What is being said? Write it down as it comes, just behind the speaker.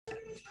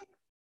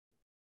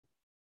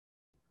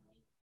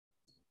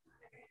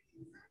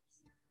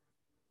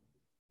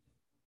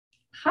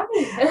Hi.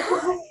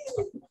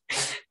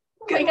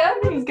 Good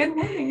morning. Good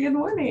morning. Good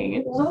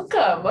morning.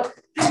 Welcome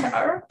to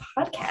our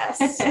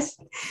podcast.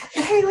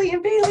 The Haley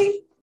and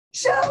Bailey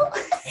show.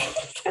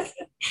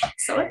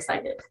 So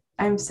excited.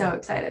 I'm so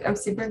excited. I'm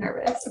super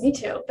nervous. Me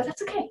too, but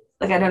that's okay.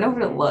 Like, I don't know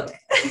where to look.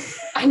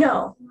 I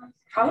know.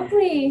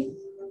 Probably.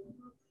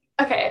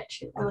 Okay.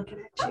 I'm looking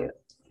at you.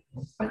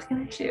 I'm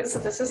looking at you. So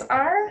this is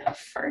our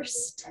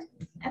first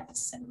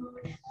episode.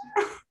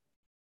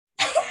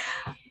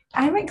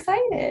 I'm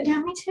excited.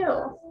 Yeah, me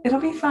too. It'll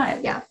be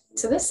fun. Yeah.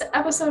 So this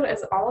episode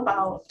is all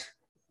about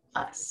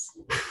us.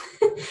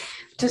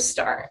 To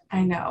start,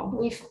 I know.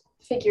 we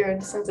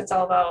figured since it's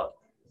all about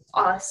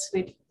us,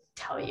 we'd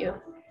tell you.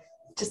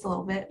 Just a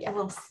little bit, a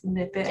little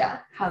snippet. Yeah.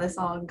 How this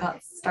all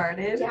got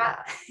started.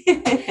 Yeah.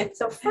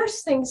 So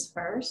first things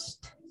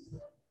first,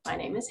 my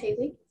name is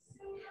Haley.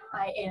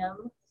 I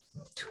am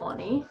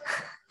 20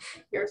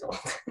 years old.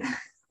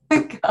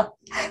 Oh God.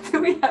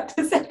 Do we have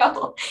to say how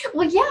old?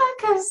 Well, yeah,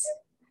 because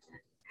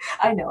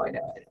I know.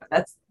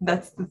 That's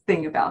the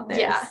thing about this.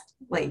 Yeah.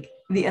 Like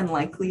the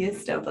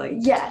unlikeliest of like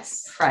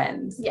yes.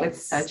 friends with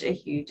Yes. such a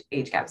huge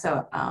age gap.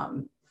 So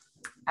I'm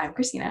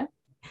Christina.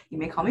 You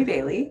may call me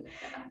Bailey.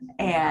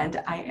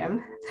 And I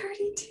am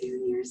 32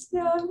 years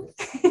young.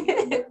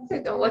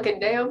 Don't look a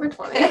day over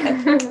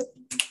 20.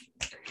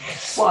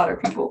 Water,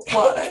 people,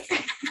 water.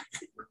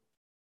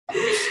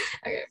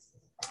 Okay.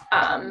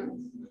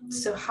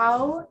 So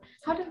how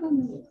did we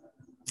meet?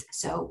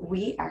 So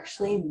we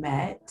actually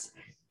met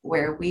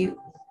where we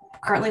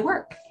currently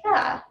work.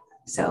 Yeah.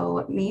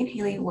 So me and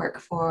Haley work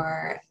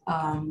for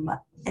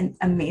an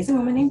amazing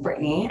woman named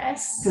Brittany,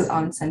 Yes. who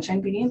owns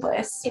Sunshine Beauty and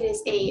Bliss. It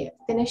is a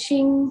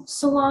finishing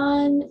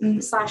salon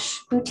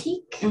 /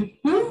 boutique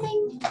Mhm. kind of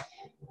thing.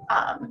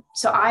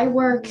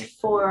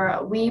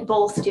 So we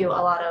both do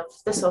a lot of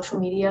the social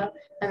media,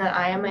 and then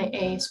I am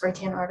a spray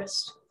tan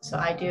artist, so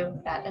I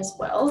do that as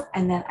well.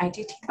 And then I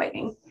do teeth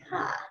whitening.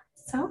 Yeah.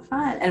 So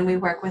fun. And we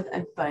work with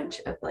a bunch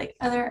of like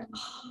other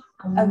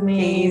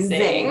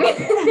Amazing.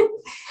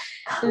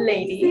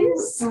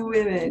 Ladies.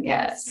 Women.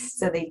 Yes.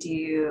 So they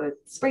do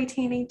spray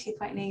tanning, teeth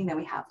whitening, then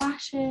we have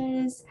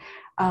lashes,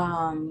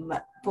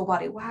 full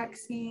body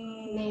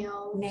waxing,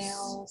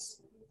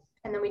 nails.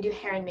 And then we do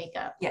hair and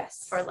makeup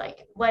Yes. for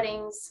like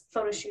weddings,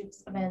 photo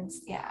shoots,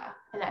 events, Yeah.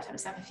 and that type of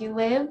stuff. If you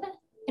live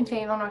in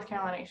Fayetteville, North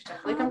Carolina, you should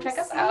definitely come check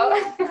us out.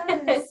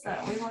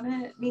 We want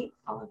to meet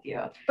all of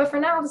you. But for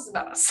now, this is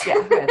about us. Yeah,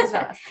 right, this is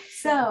about us.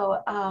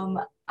 So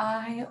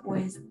I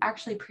was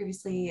actually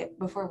previously,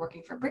 before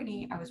working for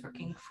Brittany, I was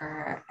working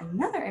for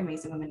another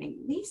amazing woman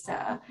named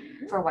Lisa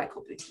for White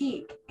Coat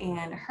Boutique.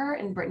 And her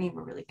and Brittany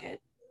were really good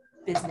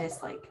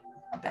business, like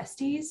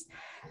besties.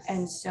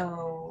 And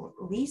so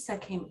Lisa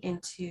came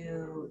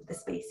into the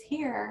space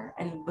here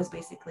and was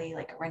basically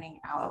like renting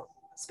out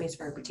space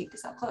for a boutique to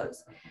sell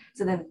clothes.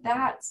 So then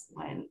that's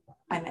when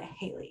I met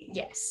Haley.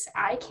 Yes,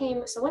 I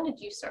came. So when did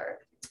you start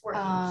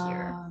working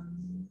here?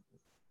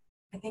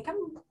 I think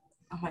oh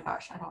my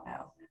gosh, I don't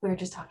know. We were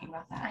just talking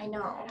about that. I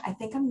know. I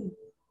think I'm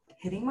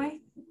hitting my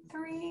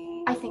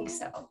 3. I think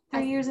so.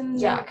 3 years in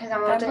Yeah, because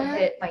I'm about to November?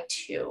 hit my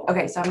 2.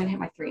 Okay, so I'm gonna hit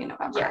my 3 in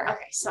November. Yeah.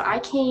 Okay. So I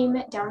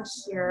came down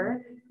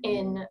here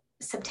in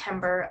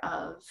September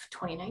of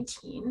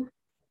 2019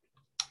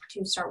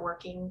 to start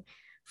working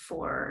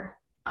for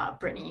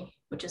Brittany,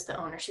 which is the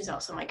owner. She's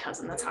also my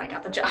cousin. That's how I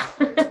got the job.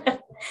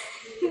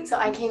 So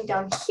I came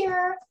down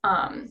here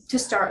to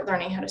start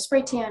learning how to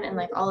spray tan and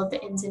like all of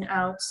the ins and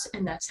outs,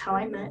 and that's how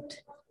I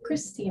met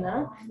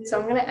Christina. So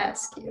I'm gonna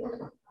ask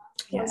you,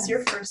 what's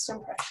your first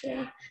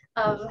impression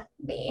of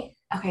me?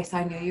 Okay, so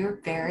I knew you were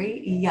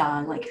very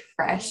young, like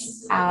fresh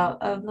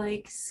out of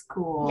like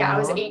school. Yeah, I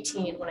was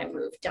 18 when I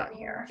moved down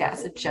here. Yeah,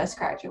 so just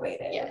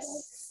graduated.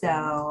 Yes.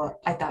 So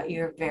I thought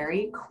you were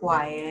very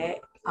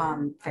quiet,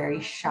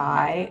 very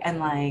shy, and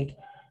like,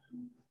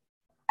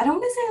 I don't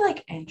want to say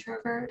like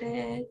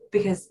introverted,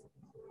 because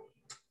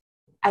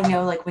I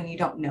know like when you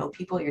don't know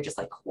people, you're just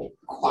like quiet.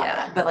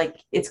 Yeah. But like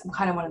it's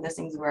kind of one of those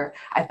things where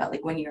I felt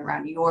like when you're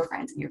around your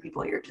friends and your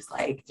people, you're just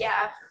like,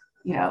 Yeah.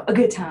 you know, a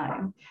good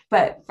time.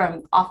 But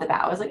from off the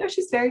bat, I was like, oh,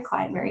 she's very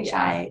quiet, very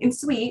shy, and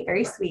sweet,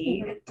 very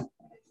sweet.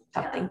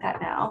 Don't think that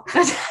now.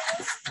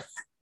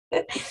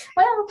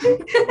 Well,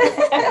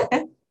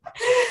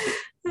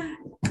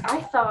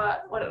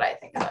 what did I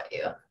think about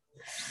you?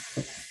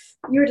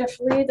 You were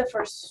definitely the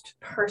first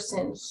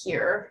person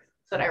here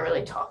that I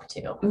really talked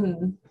to.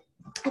 Mhm.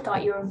 I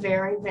thought you were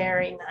very,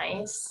 very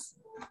nice.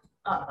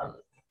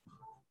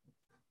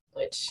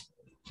 Which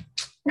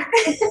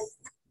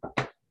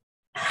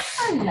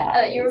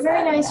you were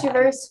very nice. You're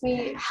very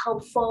sweet,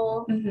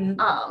 helpful.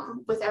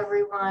 With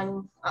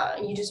everyone.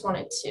 You just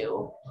wanted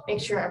to make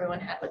sure everyone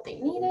had what they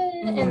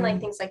needed and like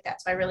things like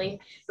that. So I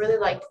really, really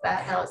liked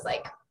that. And I was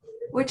like,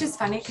 Which is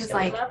funny because Still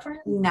like not friends?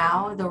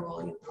 now the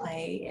role you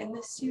play in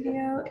the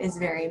studio is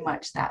very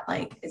much that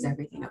like, is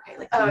everything okay?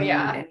 Like, do Oh, you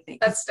yeah. need anything?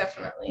 That's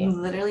definitely.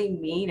 Literally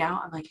me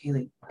now. I'm like,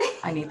 Haley,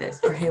 I need this.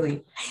 Or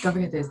Haley, don't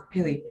forget this.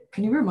 Haley,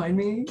 can you remind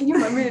me? Can you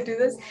remind me to do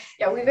this?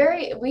 Yeah,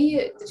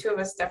 the two of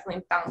us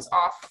definitely bounce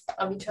off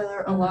of each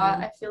other a lot.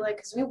 I feel like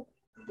because we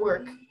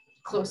work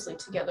closely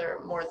together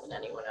more than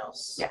anyone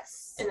else.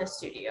 Yes. In the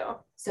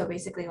studio. So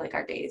basically, like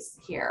our days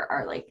here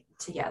are like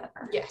together.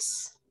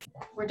 Yes,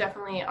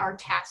 our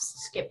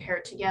tasks get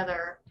paired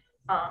together.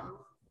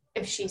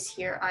 If she's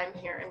here, I'm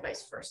here, and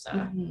vice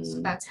versa.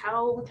 So that's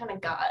how we kind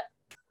of got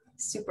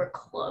super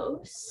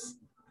close.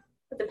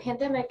 But the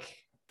pandemic,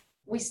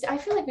 I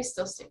feel like we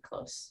still stayed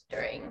close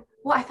during.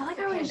 Well, I feel like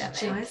I was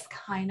pandemic. just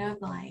kind of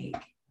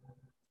like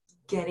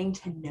getting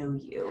to know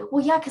you.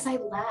 Well, yeah, because I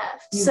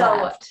left. You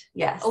so left.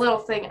 Yes. A little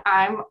thing.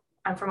 I'm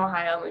from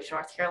Ohio, moved to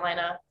North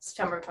Carolina,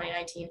 September of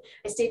 2019.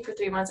 I stayed for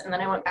 3 months, and then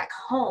I went back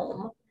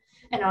home,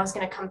 and I was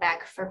gonna come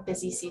back for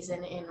busy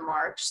season in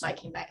March. So I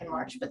came back in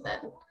March, but then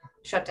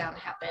shutdown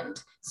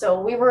happened.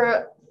 So we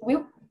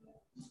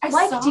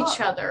liked each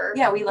other.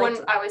 Yeah, we liked.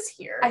 When I was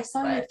here. I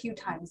saw you a few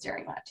times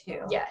during that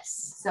too.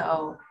 Yes.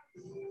 So,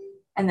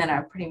 and then I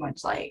pretty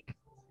much like,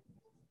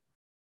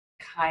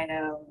 kind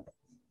of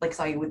like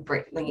saw you with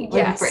Brittany.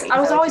 Yes, Brittany, I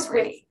was always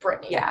with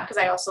Brittany. Yeah, because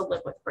I also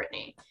live with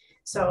Brittany.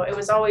 So it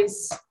was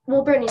always,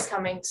 well, Brittany's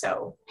coming,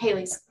 so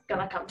Haley's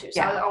gonna come too.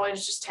 So I was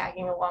always just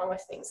tagging along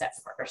with things at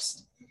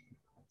first.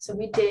 So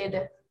we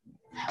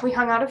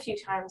hung out a few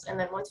times, and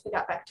then once we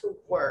got back to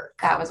work,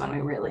 that was when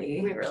we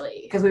really,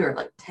 because we were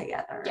like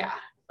together. Yeah,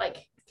 like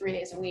 3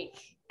 days a week.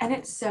 And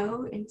it's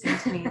so insane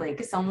to me,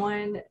 like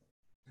someone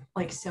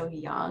like so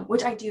young,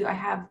 which I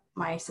have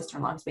my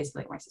sister-in-law who's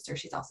basically like my sister.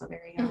 She's also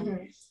very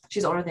young.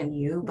 She's older than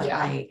you, but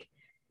like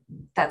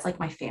that's like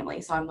my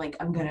family. So I'm like,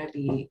 I'm gonna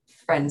be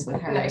friends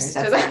with her. Nice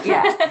to them.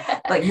 Yeah.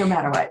 Like no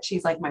matter what,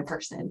 she's like my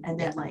person. And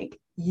then like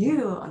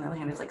you, on the other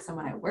hand, is like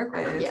someone I work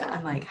with. Yeah.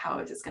 I'm like, how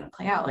is this gonna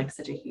play out? Like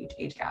such a huge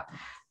age gap.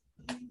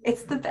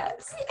 It's the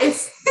best.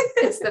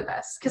 It's the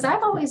best. Because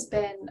I've always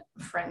been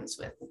friends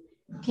with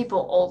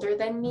people older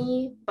than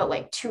me, but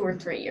like 2 or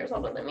 3 years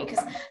older than me.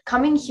 Because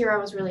coming here, I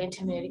was really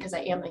intimidated because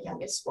I am the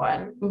youngest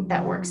one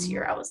that works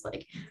here. I was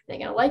like, are they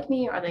gonna like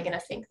me? Are they gonna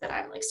think that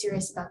I'm like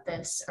serious about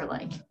this? Or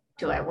like,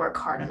 do I work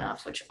hard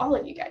enough? Which all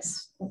of you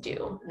guys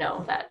do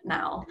know that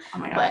now. Oh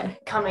my God.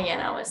 But coming in,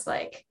 I was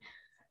like,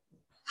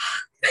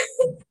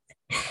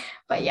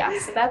 but yeah,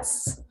 so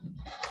that's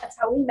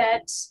how we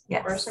met.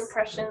 Yes. First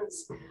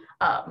impressions.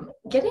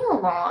 Getting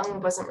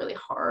along wasn't really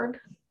hard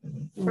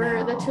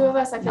for the two of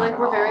us. I feel like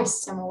we're very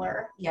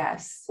similar.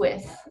 Yes.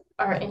 With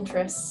our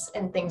interests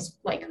and things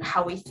like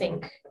how we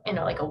think in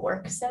like a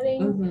work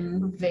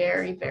setting.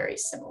 Very, very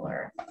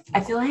similar.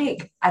 I feel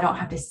like I don't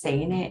have to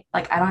say in it.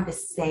 Like I don't have to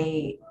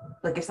say,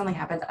 like if something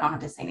happens, I don't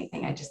have to say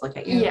anything. I just look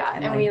at you. Yeah,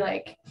 and we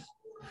like.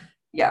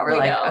 Yeah, we're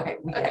like, okay,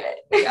 we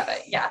get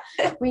it. Yeah.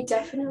 We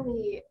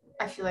definitely,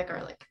 I feel like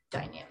our like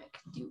dynamic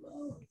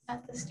duo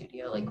at the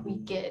studio. Like we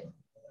get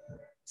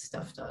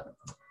stuff done.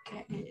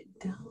 Get it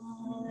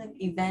done.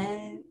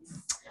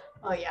 Events.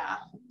 Oh yeah.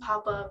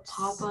 Pop-ups.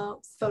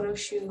 Photo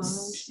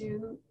shoots.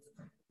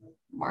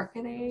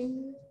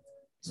 Marketing.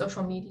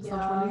 Social media.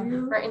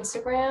 Our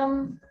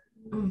Instagram.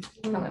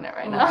 Killing it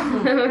right now.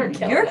 You're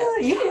killing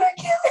it.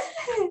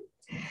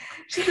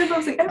 She's been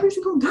posting every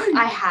single day.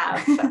 I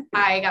have.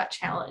 I got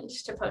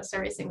challenged to post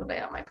every single day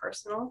on my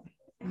personal.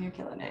 And you're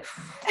killing it.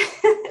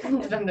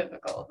 It's been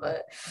difficult,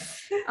 but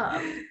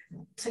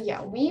so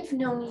yeah, we've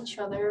known each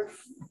other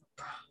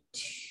for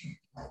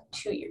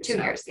 2 years. 2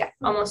 years, yeah.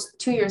 Almost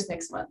 2 years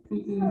next month.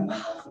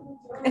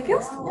 It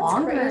feels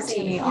longer to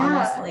me,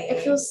 honestly.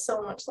 It feels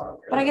so much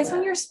longer. But I guess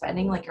when you're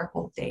spending like your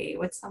whole day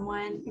with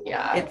someone,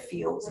 it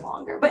feels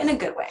longer, but in a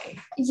good way.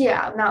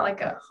 Yeah, not like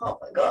a, oh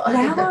my God.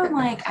 Now I'm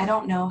like, I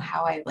don't know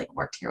how I like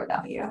worked here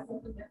without you.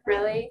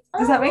 Really?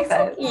 Does that make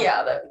sense?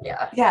 Yeah,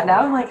 Yeah,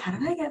 now I'm like, how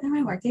did I get through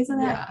my work days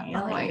without Haley?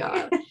 Oh my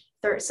God.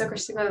 So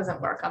Christina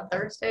doesn't work on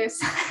Thursdays.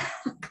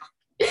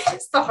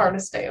 It's the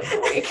hardest day of the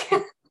week.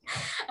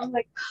 I'm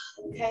like,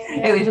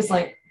 okay. Haley just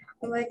like,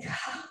 I'm like,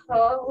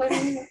 oh,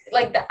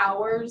 like the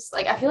hours.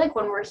 Like I feel like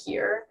when we're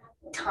here,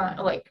 time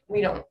like we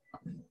don't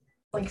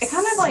like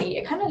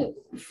it kind of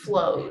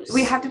flows.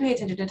 We have to pay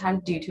attention to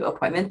time due to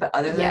appointments, but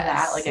other than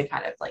that, like it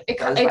kind of like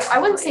I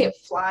wouldn't say it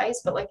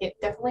flies, but like it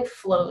definitely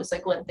flows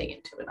like one thing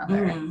into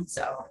another.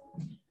 So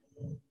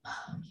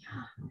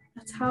yeah,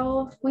 that's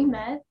how we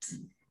met.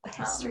 The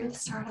history of the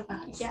start of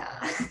us. Yeah.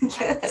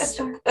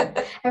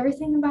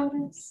 Everything about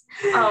us.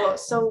 Oh,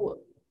 so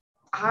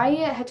I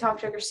had talked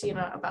to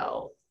Christina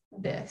about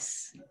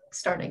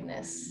starting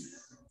this.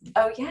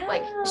 Oh yeah.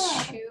 Like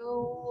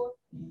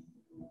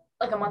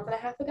a month and a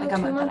half ago, 2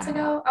 months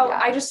ago. Oh, yeah.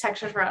 I just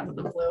texted her out of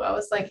the blue. I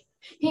was like,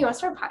 hey, you want to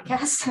start a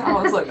podcast?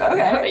 I was like,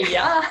 okay.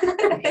 Yeah.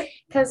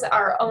 Because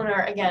our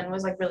owner, again,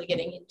 was like really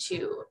getting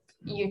into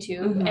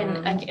YouTube.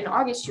 And like in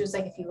August, she was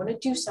like, if you want to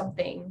do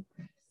something,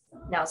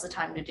 now's the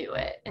time to do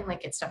it and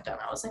like get stuff done.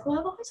 I was like, well,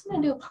 I've always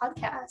wanted to do a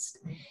podcast.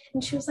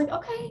 And she was like,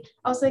 okay.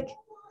 I was like,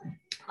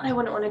 I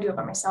wouldn't want to do it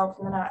by myself.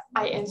 And then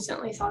I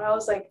instantly thought, I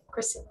was like,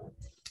 Christina.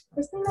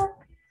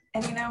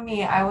 And you know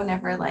me, I will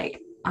never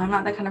like, I'm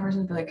not that kind of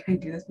person to be like, hey,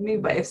 do this with me.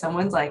 But if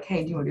someone's like,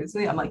 hey, do you want to do this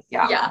with me? I'm like,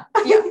 yeah.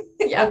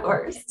 Yeah. Of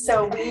course.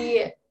 So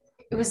it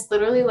was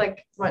literally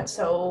like went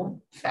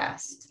so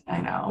fast. I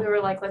know. We were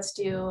like, let's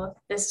do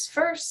this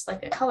first,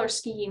 like a color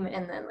scheme,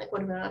 and then like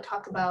what are we gonna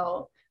talk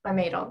about? I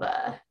made all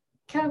the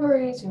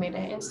categories. We made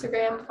an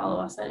Instagram. Follow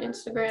us on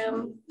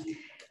Instagram.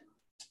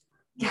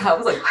 Yeah, I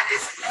was like,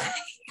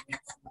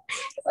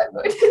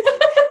 what is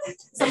that?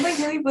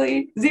 Something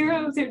really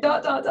 0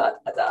 dot.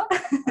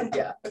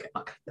 Yeah, okay,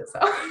 I'll cut this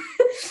out.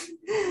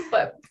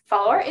 But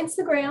follow our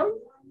Instagram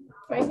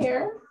right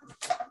here.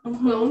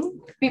 Mm-hmm. We'll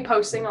be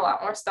posting a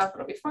lot more stuff.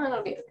 It'll be fun.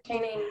 It'll be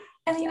entertaining.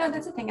 And you know,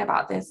 that's the thing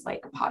about this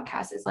like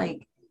podcast is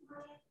like,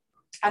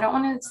 I don't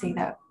want to say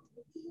that,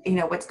 you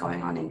know, what's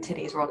going on in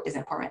today's world is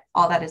important.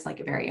 All that is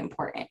like very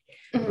important.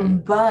 Mm-hmm.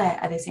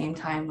 But at the same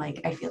time,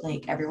 like, I feel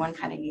like everyone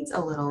kind of needs a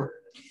little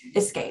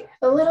escape.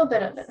 A little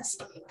bit of an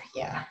escape.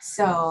 Yeah.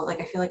 So like,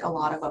 I feel like a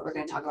lot of what we're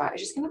going to talk about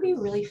is just going to be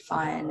really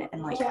fun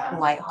and like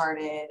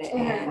lighthearted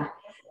and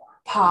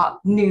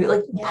pop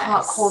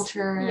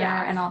culture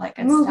and all that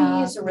good stuff.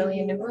 Movies, are really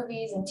into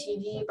movies and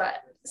TV,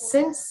 but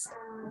since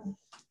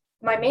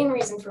my main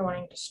reason for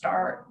wanting to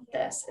start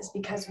this is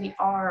because we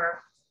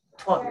are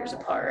 12 years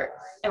apart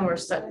and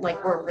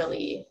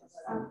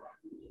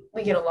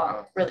we get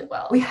along really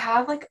well. We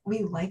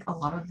like a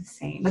lot of the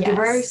same, like they're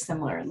very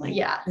similar in like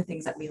the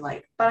things that we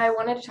like. But I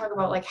wanted to talk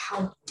about like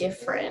how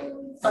different.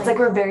 It's like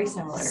we're very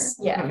similar,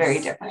 but very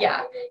different.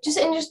 Yeah,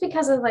 just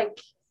because of like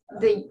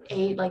the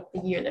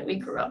year that we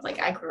grew up. Like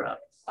I grew up,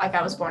 like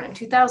I was born in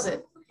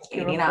 2000.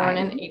 You were born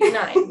in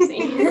 89.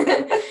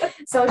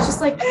 So it's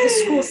just like the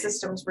school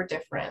systems were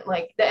different.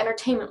 Like the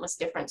entertainment was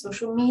different.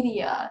 Social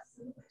media,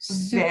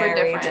 super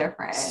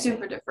different.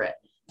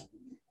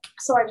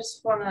 So I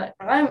just want to,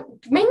 I'm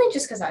mainly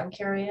just because I'm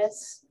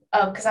curious,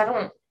 because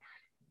I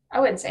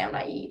wouldn't say I'm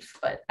naive,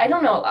 but I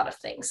don't know a lot of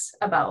things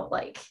about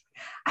like,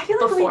 I feel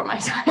like before my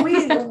time.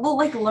 We will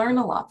like learn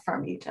a lot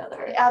from each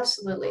other.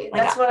 Absolutely.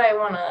 Like, that's what I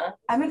want to.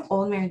 I'm an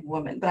old married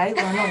woman, but I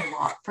learn a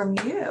lot from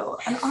you.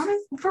 I'm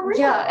honest, for real.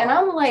 Yeah, and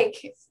I'm like,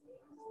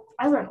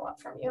 I learn a lot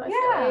from you. I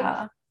feel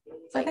like.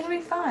 So I think it'll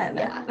be fun.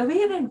 Yeah. It'll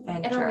be an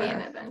adventure. It'll be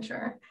an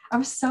adventure.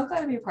 I'm so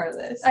glad to be a part of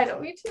this. I know,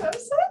 me too. I'm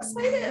so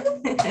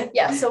excited.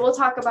 Yeah, so we'll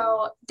talk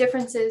about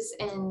differences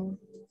in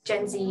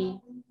Gen Z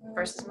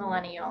versus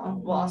millennial.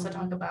 Mm-hmm. We'll also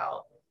talk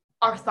about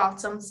our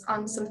thoughts on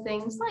some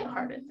things,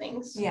 lighthearted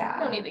things. Yeah.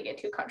 Don't need to get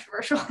too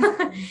controversial.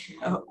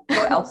 Go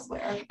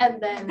elsewhere.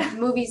 And then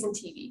movies and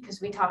TV,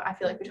 because I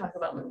feel like we talk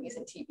about movies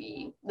and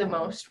TV the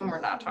most when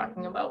we're not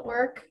talking about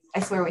work. I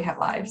swear we have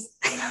lives.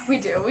 We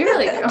do. We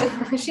really do.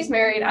 She's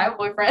married. I have a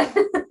boyfriend.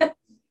 I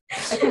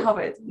can't help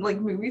it. Like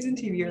movies and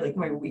TV are like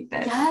my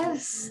weakness.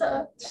 Yes.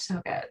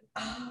 So good.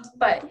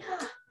 But yeah.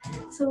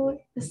 So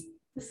this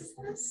is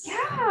this.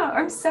 Yeah,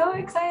 I'm so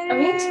excited.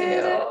 Me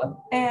too.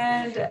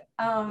 And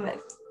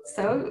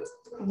so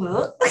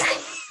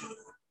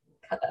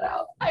cut that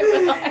out. I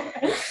will.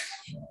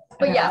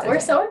 But yeah, we're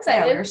so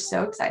excited. Yeah, we're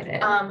so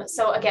excited.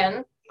 So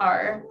again,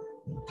 our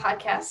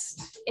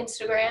podcast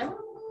Instagram.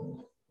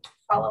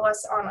 Follow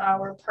us on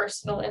our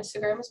personal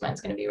Instagrams.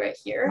 Mine's going to be right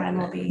here. Mine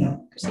will be.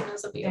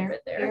 Christina's will be there, over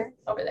there. here.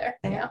 Over there.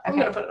 There. Yeah, Okay. I'm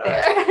going to put it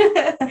over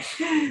there.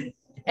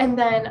 And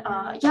then,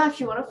 if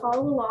you want to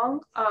follow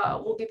along,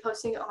 we'll be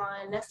posting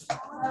on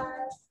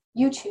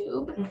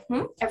YouTube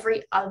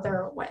every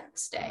other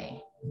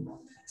Wednesday.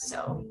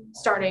 So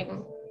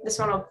starting, this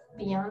one will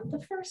be on the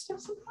 1st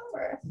of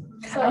September.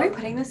 So, are we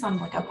putting this on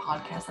like a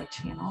podcast like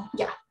channel?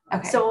 Yeah.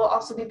 Okay. So we'll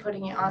also be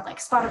putting it on like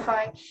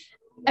Spotify,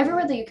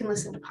 everywhere that you can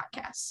listen to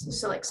podcasts.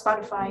 So like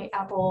Spotify,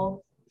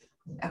 Apple,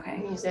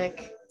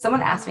 Music.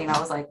 Someone asked me and I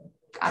was like,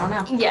 I don't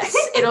know. Yes,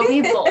 it'll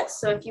be both.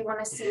 So if you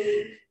want to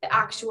see the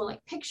actual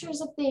like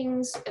pictures of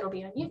things, it'll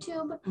be on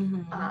YouTube.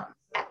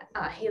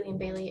 At Haley and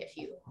Bailey, if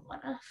you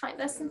want to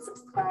find us and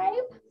subscribe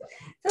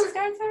to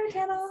our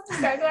channel.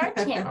 Subscribe to our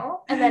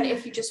channel. And then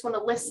if you just want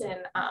to listen,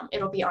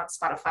 it'll be on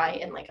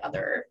Spotify and like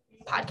other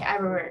podcast,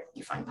 everywhere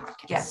you find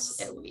podcasts.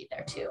 Yes, it will be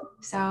there too.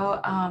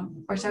 So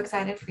we're so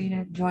excited for you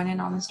to join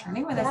in on this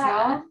journey with us,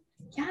 y'all.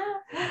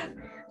 Yeah,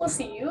 we'll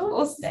see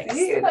you. Next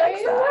time.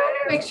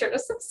 Make sure to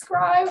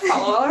subscribe,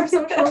 follow all our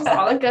socials,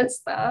 all the good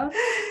stuff.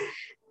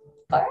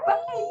 Bye.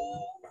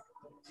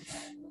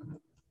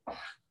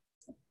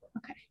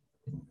 Okay.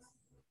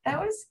 That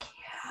was cute.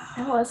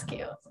 That was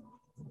cute.